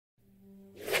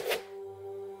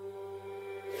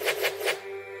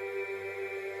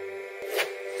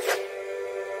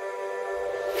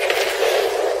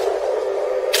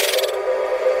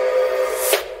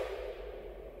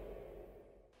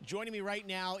Joining me right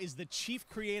now is the Chief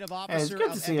Creative Officer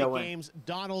of Epic Games,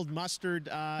 Donald Mustard.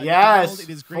 Yes, Donald, it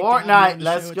is great Fortnite, to have you on the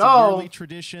let's show. go. It's a yearly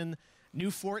tradition. New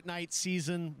Fortnite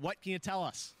season. What can you tell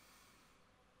us?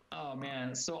 Oh man,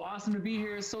 it's so awesome to be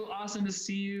here. It's so awesome to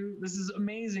see you. This is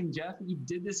amazing, Jeff. You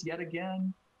did this yet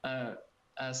again.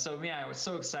 So yeah, I was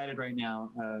so excited right now.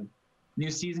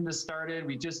 New season has started.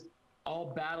 We just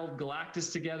all battled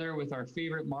Galactus together with our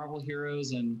favorite Marvel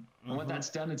heroes, and what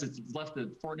that's done is it's left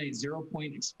the Fortnite 0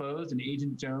 point exposed, and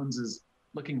Agent Jones is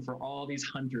looking for all these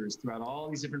hunters throughout all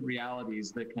these different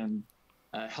realities that can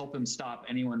help him stop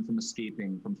anyone from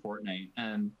escaping from Fortnite.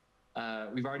 And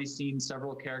we've already seen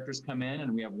several characters come in,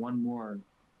 and we have one more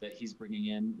that he's bringing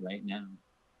in right now.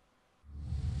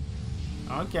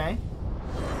 Okay.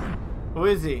 Who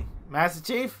is he? Master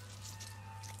Chief?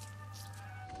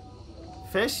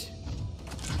 Fish?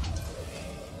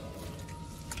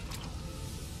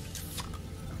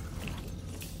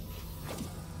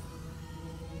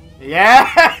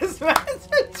 Yes!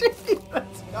 Master Chief!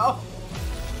 Let's go!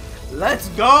 Let's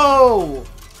go!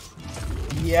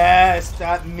 Yes,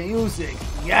 that music.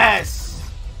 Yes!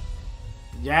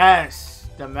 Yes!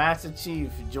 The Master Chief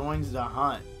joins the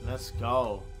hunt. Let's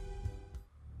go.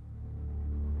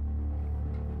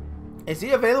 Is he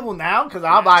available now? Because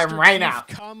I'll buy him right now.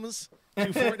 Comes to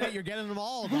Fortnite, you're getting them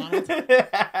all, Donald.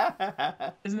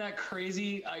 Isn't that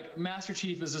crazy? Like, Master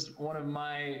Chief is just one of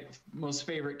my most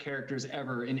favorite characters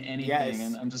ever in anything, Yes.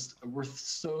 and we're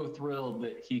so thrilled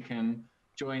that he can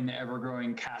join the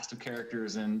ever-growing cast of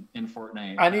characters in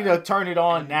Fortnite. I need to turn it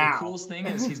on now. The coolest thing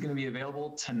is he's going to be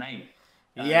available tonight.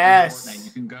 Yes. In Fortnite.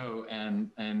 You can go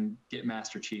and get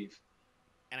Master Chief.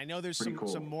 And I know there's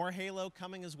some more Halo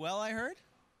coming as well, I heard.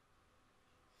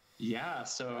 Yeah,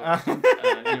 so I think,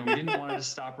 we didn't want to just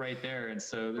stop right there, and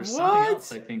so there's something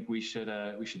else I think we should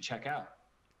check out.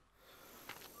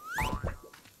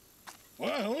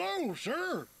 Well, hello,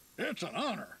 sir. It's an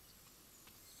honor.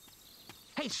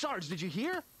 Hey, Sarge, did you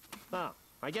hear? Oh,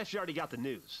 I guess you already got the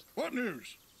news. What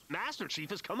news? Master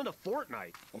Chief is coming to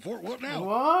Fortnite. What now?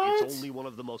 What? It's only one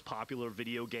of the most popular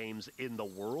video games in the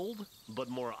world, but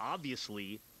more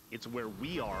obviously, it's where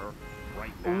we are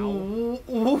right now.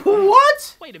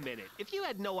 What? Wait a minute. If you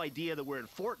had no idea that we're in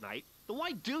Fortnite, then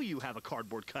why do you have a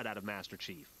cardboard cutout of Master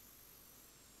Chief?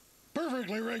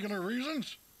 Perfectly regular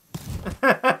reasons.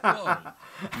 Whoa.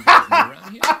 You guys been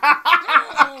around here?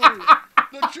 Oh,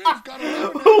 the chief got a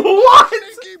What?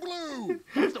 stinky blue.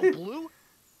 That's no blue.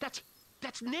 That's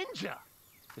Ninja.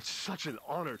 It's such an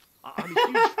honor. I'm a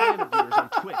huge fan of yours on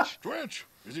Twitch. Twitch?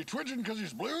 Is he twitching because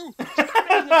he's blue? We're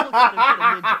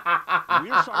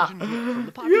Sergeant Blue from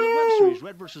the popular web series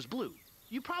Red vs. Blue.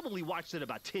 You probably watched it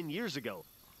about 10 years ago.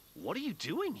 What are you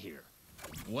doing here?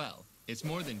 Well, it's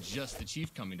more than just the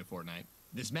Chief coming to Fortnite.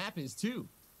 This map is too.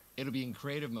 It'll be in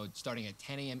creative mode starting at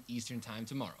 10 a.m. Eastern time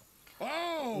tomorrow.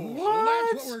 Oh, What?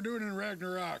 so that's what we're doing in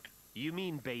Ragnarok. You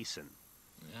mean Basin.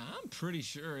 I'm pretty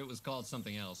sure it was called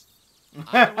something else.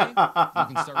 Either way, you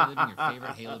can start reliving your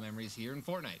favorite Halo memories here in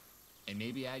Fortnite, and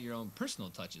maybe add your own personal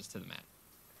touches to the map.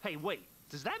 Hey, wait.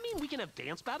 Does that mean we can have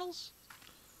dance battles?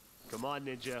 Come on,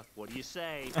 Ninja. What do you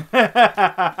say?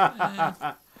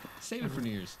 Save it for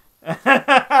New Year's.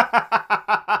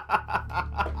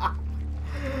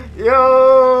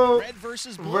 Yo! Red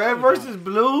versus Blue. Red versus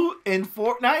Blue in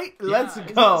Fortnite? Let's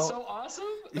Isn't go. that so awesome?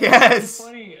 Yes. It's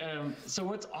funny. So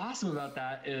what's awesome about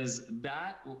that is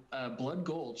that Blood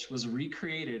Gulch was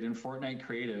recreated in Fortnite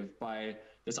Creative by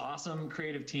this awesome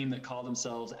creative team that call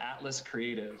themselves Atlas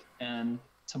Creative. And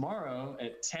tomorrow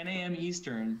at 10 a.m.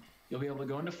 Eastern, you'll be able to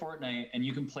go into Fortnite and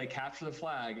you can play Capture the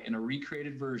Flag in a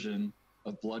recreated version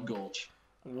of Blood Gulch.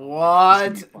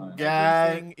 What? That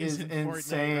Everything is in Fortnite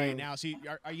insane. right now. So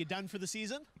are you done for the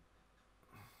season?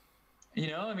 You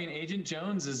know, I mean, Agent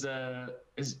Jones is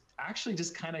actually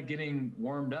just kind of getting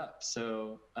warmed up.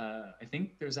 So I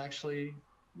think there's actually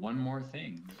one more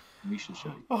thing we should show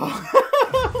you.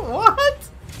 What?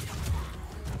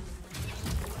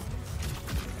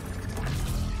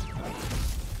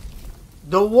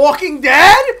 The Walking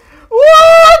Dead?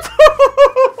 What?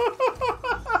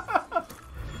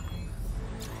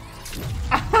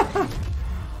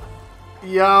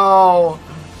 Yo.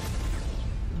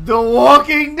 The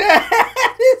Walking Dead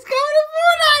is coming to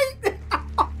Fortnite.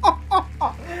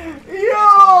 Yo.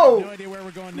 I have no idea where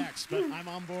we're going next, but I'm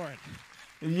on board.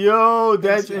 Yo,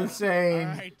 that's insane.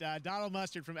 All right, Donald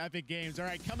Mustard from Epic Games. All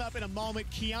right, coming up in a moment,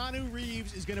 Keanu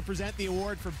Reeves is going to present the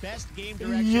award for Best Game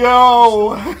Director.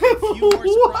 Yo. A few more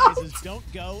What? surprises. Don't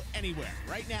go anywhere.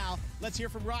 Right now, let's hear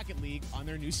from Rocket League on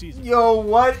their new season. Yo,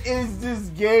 what is this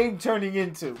game turning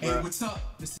into, bro? Hey, what's up?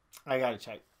 I gotta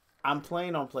check. I'm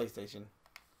playing on PlayStation.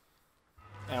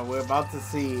 And we're about to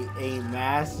see a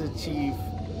Master Chief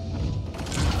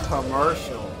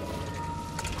commercial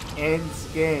and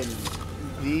skin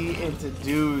be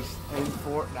introduced in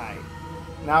Fortnite.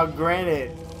 Now,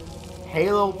 granted,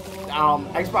 Halo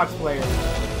Xbox players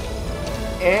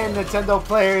and Nintendo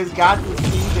players got to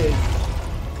see this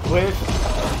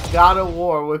with God of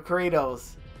War, with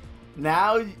Kratos.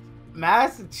 Now,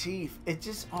 Master Chief, it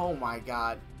just, oh my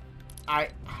god.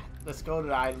 Let's go to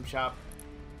the item shop.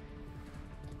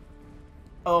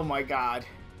 Oh my god.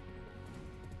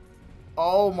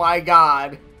 Oh my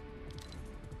god.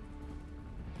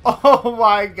 Oh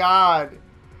my god.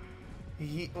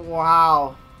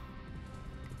 Wow.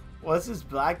 What's this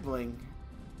black bling?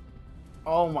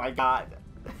 Oh my god.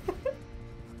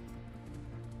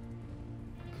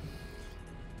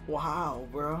 Wow,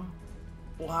 bro.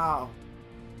 Wow.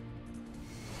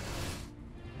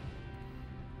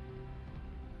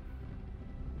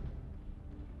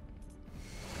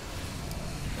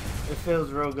 It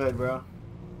feels real good, bro.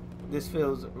 This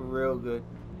feels real good.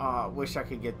 Wish I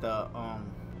could get the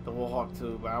Warhawk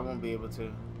too, but I won't be able to.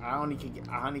 I only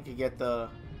could get the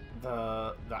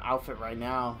outfit right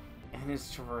now, and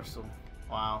it's traversal.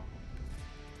 Wow,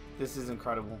 this is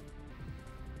incredible.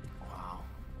 Wow.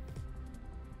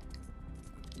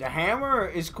 The hammer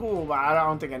is cool, but I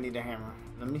don't think I need the hammer.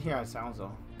 Let me hear how it sounds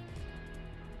though.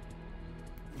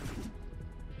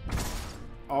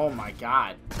 Oh my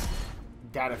god.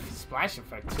 That splash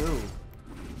effect too.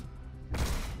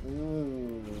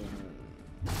 Ooh.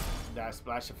 That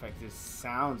splash effect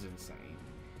sounds insane.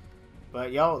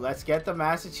 But yo, let's get the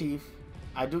Master Chief.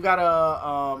 I do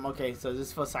gotta okay, so this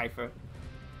is for Cypher.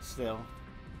 Still.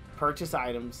 Purchase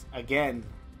items again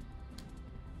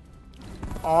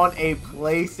on a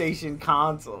PlayStation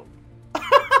console.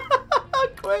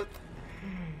 Equip.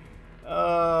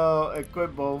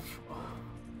 Equip both.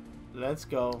 Let's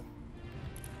go.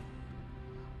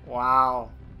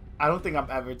 Wow. I don't think I'm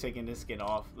ever taking this skin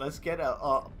off. Let's get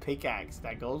a pickaxe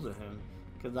that goes with him.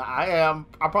 Because I'll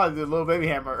probably do a little baby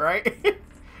hammer, right?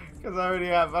 Because I already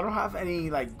have, I don't have any,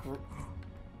 like,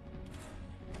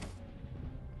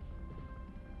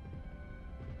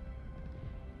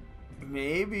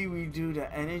 maybe we do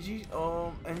the energy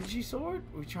sword?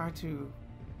 We try to,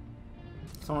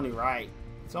 it's only right.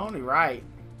 It's only right.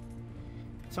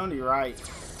 It's only right.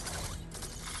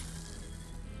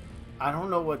 I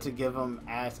don't know what to give him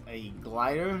as a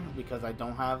glider because I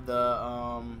don't have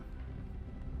the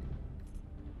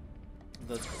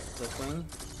thing.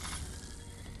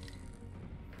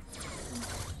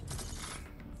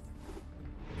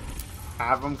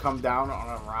 Have him come down on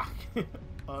a rocket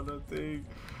on a thing.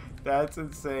 That's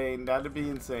insane. That'd be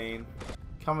insane.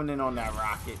 Coming in on that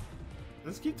rocket.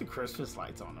 Let's keep the Christmas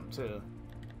lights on him too.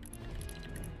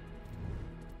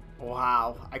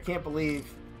 Wow, I can't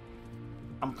believe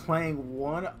I'm playing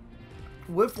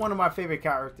with one of my favorite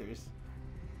characters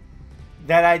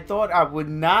that I thought I would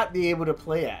not be able to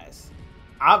play as.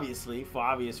 Obviously, for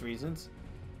obvious reasons.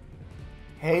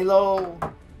 Halo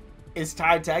is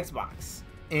tied to Xbox.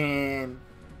 And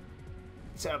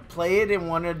to play it in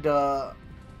one of the,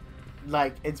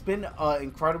 like, it's been an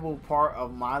incredible part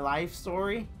of my life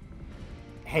story.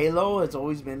 Halo has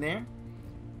always been there.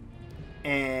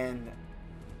 And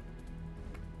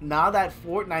now that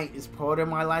Fortnite is part of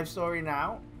my life story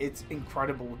now, it's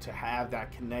incredible to have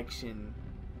that connection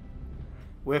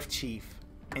with Chief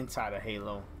inside of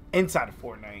Halo, inside of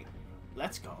Fortnite.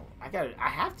 Let's go. I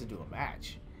have to do a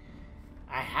match.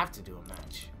 I have to do a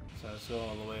match. So let's go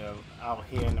all the way out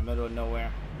here in the middle of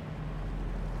nowhere.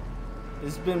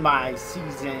 This has been my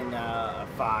season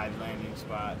 5 landing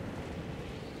spot.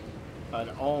 But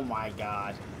oh my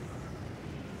god.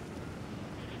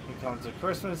 Here comes the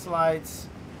Christmas lights.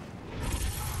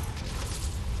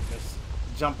 Let's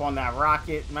jump on that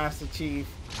rocket, Master Chief.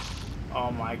 Oh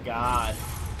my god.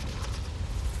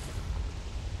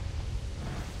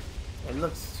 It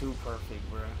looks too perfect,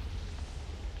 bro.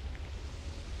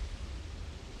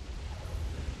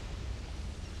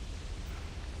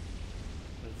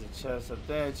 There's a chest up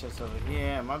there, chest over here.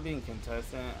 Am I being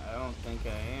contestant? I don't think I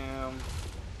am.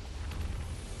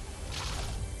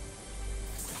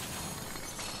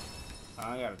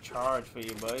 I got a charge for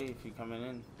you, buddy, if you're coming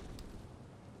in.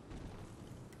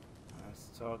 Let's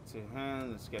talk to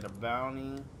him. Let's get a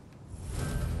bounty.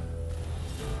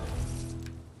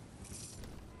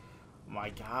 Oh my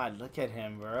god, look at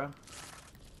him, bro.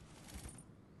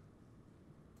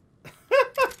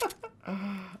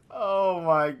 Oh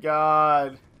my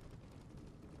god.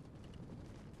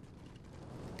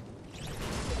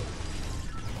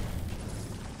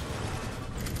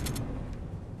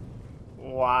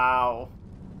 Wow.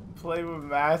 Play with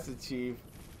Master Chief.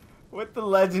 With the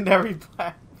legendary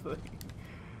black plate.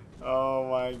 Oh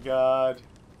my god.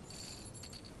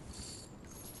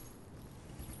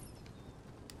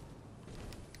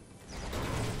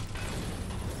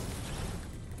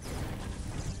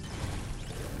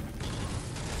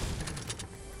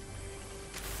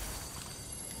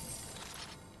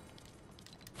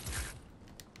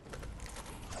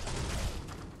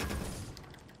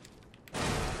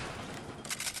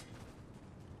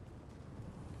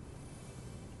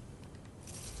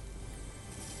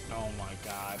 Oh my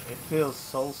god, it feels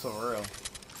so surreal.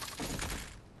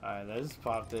 Alright, let's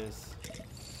pop this.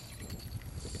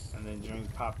 And then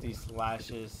pop these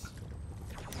slashes.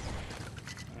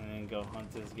 And then go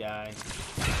hunt this guy.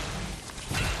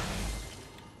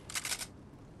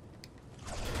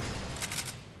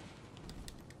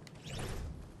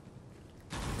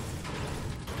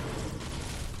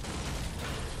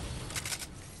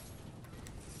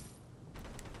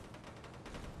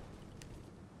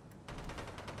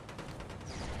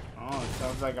 Oh, it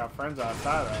sounds like our friends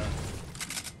outside are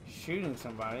shooting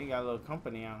somebody. Got a little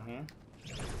company out here.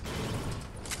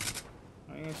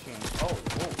 Why are you shooting? Oh,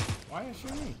 whoa. Why are you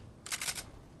shooting me?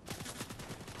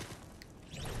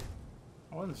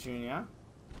 I wasn't shooting ya.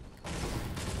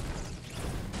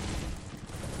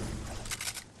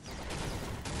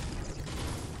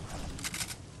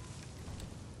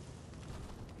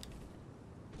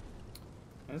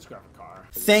 Let's grab a car.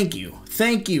 Thank you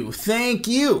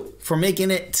for making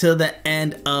it to the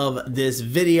end of this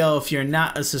video. If you're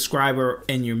not a subscriber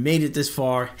and you made it this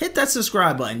far, hit that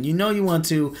subscribe button. You know you want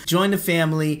to join the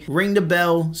family, ring the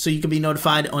bell so you can be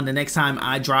notified on the next time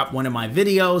I drop one of my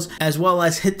videos, as well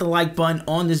as hit the like button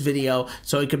on this video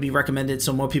so it could be recommended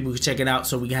so more people can check it out,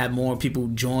 so we can have more people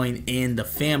join in the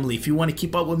family. If you want to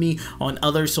keep up with me on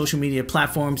other social media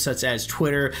platforms such as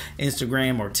Twitter,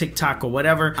 Instagram, or TikTok or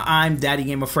whatever, I'm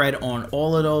DaddyGamerFred on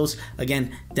all of those.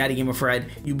 Again,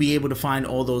 DaddyGamerFred. You'll be able to find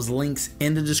all those links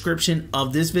in the description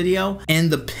of this video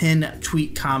and the pinned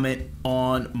tweet comment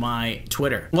on my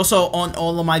Twitter. Also, on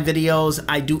all of my videos,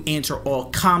 I do answer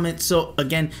all comments. So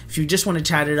again, if you just want to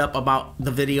chat it up about the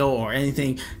video or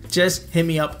anything, just hit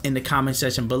me up in the comment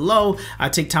section below. I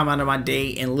take time out of my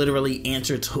day and literally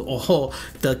answer to all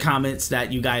the comments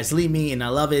that you guys leave me, and I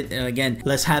love it. And again,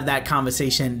 let's have that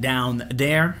conversation down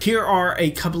there. Here are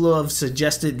a couple of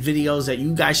suggested videos that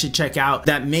you guys should check out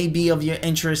that may be of your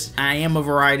interest. I am a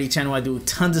variety channel. I do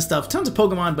tons of stuff, tons of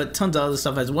Pokemon, but tons of other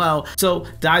stuff as well. So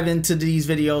dive into these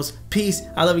videos. Peace.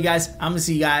 I love you guys. I'm gonna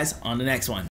see you guys on the next one.